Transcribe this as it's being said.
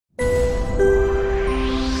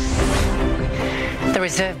The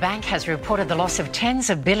Reserve Bank has reported the loss of tens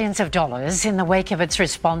of billions of dollars in the wake of its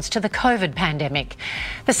response to the COVID pandemic.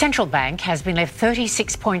 The central bank has been left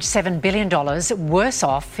 $36.7 billion worse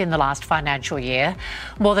off in the last financial year,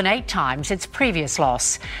 more than 8 times its previous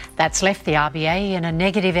loss. That's left the RBA in a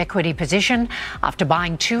negative equity position after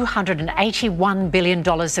buying $281 billion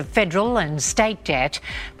of federal and state debt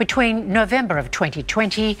between November of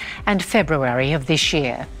 2020 and February of this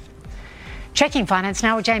year. Checking finance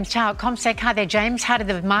now with James Tao at CommSec. Hi there, James. How did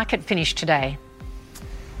the market finish today?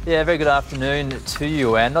 Yeah, very good afternoon to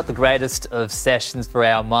you, Anne. Not the greatest of sessions for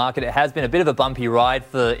our market. It has been a bit of a bumpy ride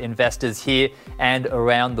for investors here and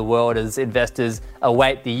around the world as investors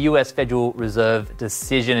await the US Federal Reserve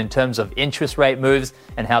decision in terms of interest rate moves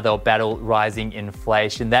and how they'll battle rising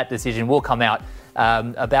inflation. That decision will come out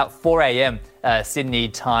about 4 a.m. Sydney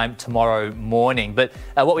time tomorrow morning. But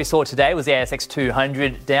what we saw today was the ASX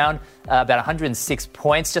 200 down about 106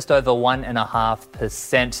 points, just over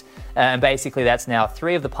 1.5%. And basically that's now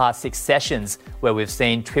 3 of the past 6 sessions where we've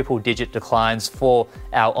seen triple-digit declines for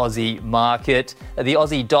our Aussie market. The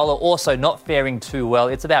Aussie dollar also not faring too well.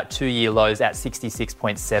 It's about 2-year lows at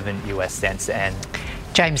 66.7 US cents. And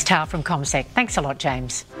James Tao from CommSec. Thanks a lot,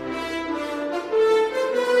 James.